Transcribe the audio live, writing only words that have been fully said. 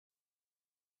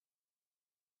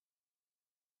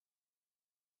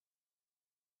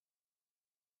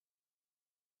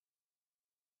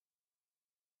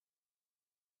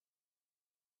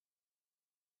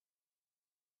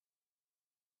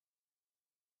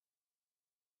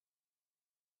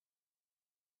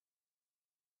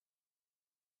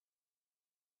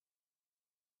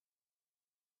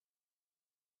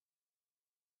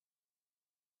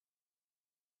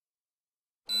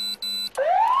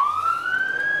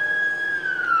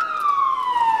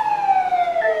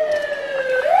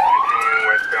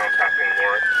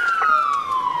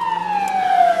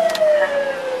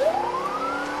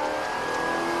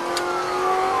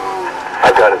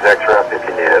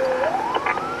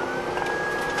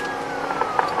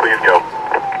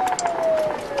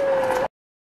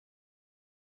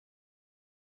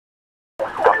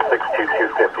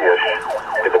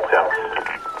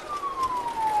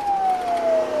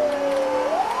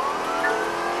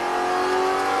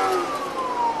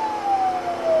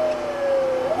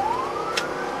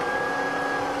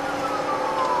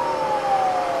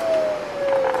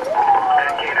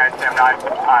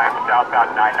I'm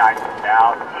southbound 99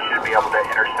 now. You should be able to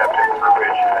intercept it for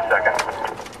bridge in a second.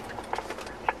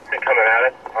 Coming at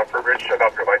it on for bridge. Shut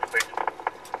off your lights, please.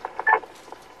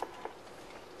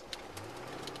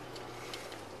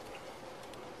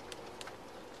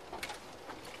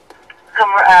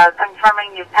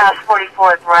 Confirming you passed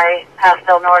 44th, right? Past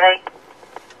Del Norte.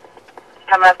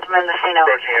 Coming up to Mendocino.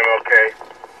 Approaching MLK.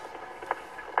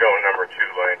 Going number 2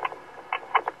 lane.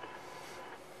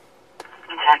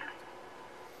 Okay.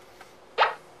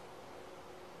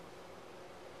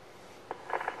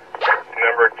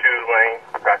 Number 2 lane,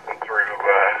 passing through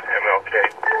MLK,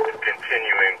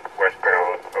 continuing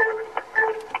westbound over the...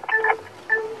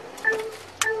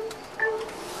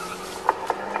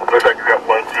 Looks like you got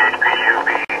one CHP-UV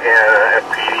and an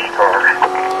FPD car.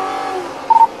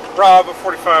 Bravo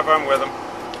 45, I'm with him.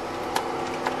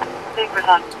 Papers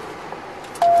on.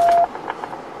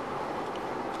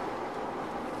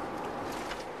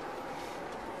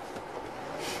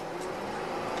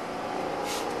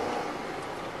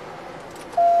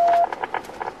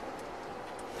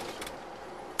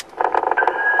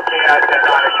 Yeah,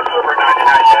 are you over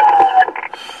 99 yet?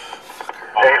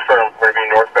 Hey, firm, we're going to be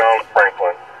northbound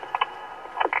Franklin.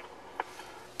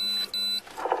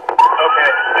 Okay,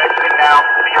 exiting now.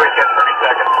 See you again in 30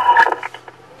 seconds.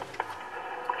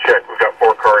 Check, we've got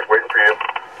 4 cars waiting for you.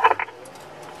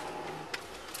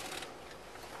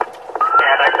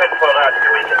 And I said slow down.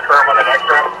 Can we confirm on the next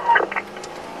round?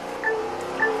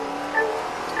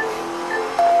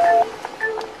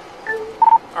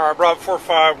 Alright, Bravo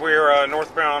 45, we're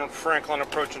northbound Franklin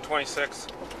approaching 26.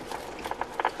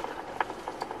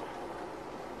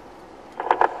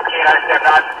 I step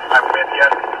out. I'm with you.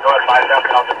 Go ahead, line up,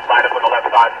 and I'll just line up on the left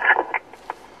side.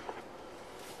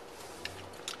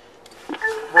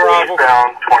 Bravo.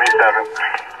 Eastbound 27.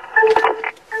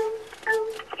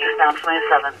 Eastbound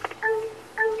 27.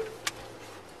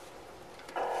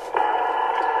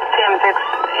 Tim, fix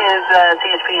his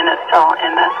CHP unit still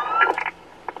in this.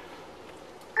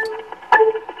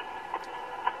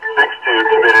 6-2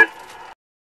 committed.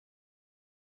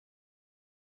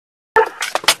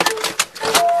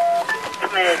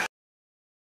 Committed.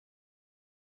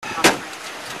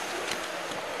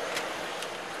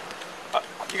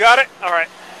 You got it? Alright.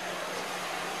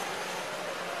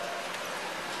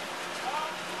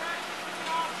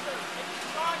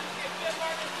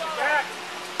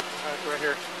 Right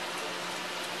here.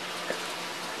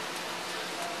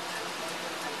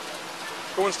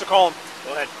 Who wants to call him?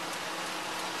 Go ahead.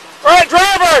 Alright,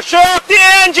 driver, shut off the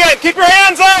engine! Keep your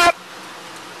hands up!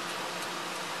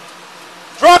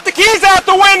 Drop the keys out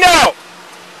the window!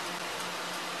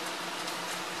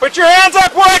 Put your hands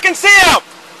up where I can see them!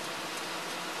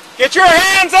 Get your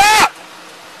hands up!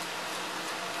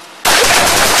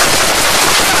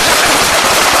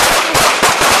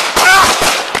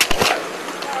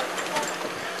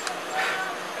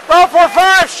 Bravo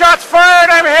 45, shots fired,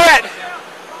 I'm hit!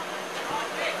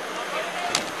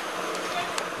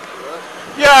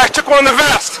 Yeah, I took one in the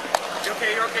vest. You're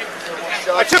okay, you're okay.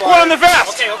 I took one in the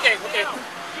vest. Okay.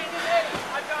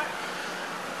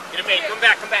 Get him made. Come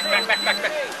back.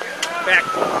 Back.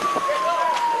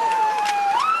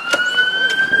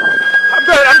 I'm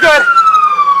good.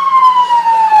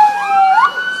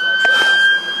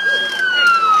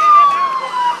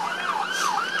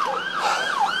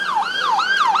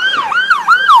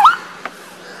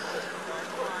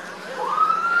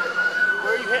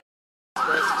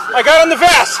 I got on the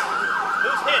vest.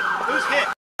 Who's hit?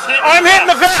 I'm hitting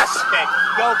the vest. Okay,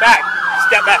 go back.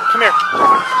 Step back. Come here.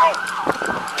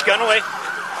 Gun away.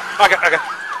 Okay. Okay,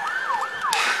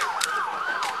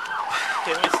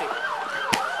 let me see.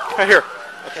 Right here.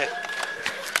 Okay.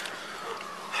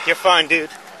 You're fine, dude.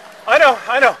 I know.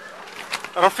 I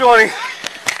don't feel any.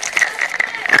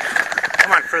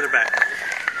 Come on, further back.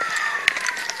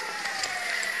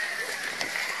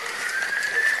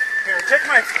 Here, take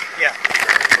my. Yeah.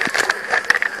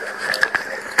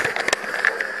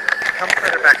 Come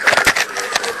further back.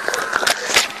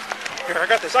 Here, I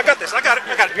got this. I got it.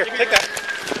 Here, take that.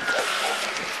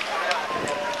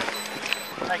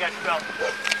 I got your belt.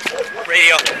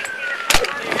 Radio.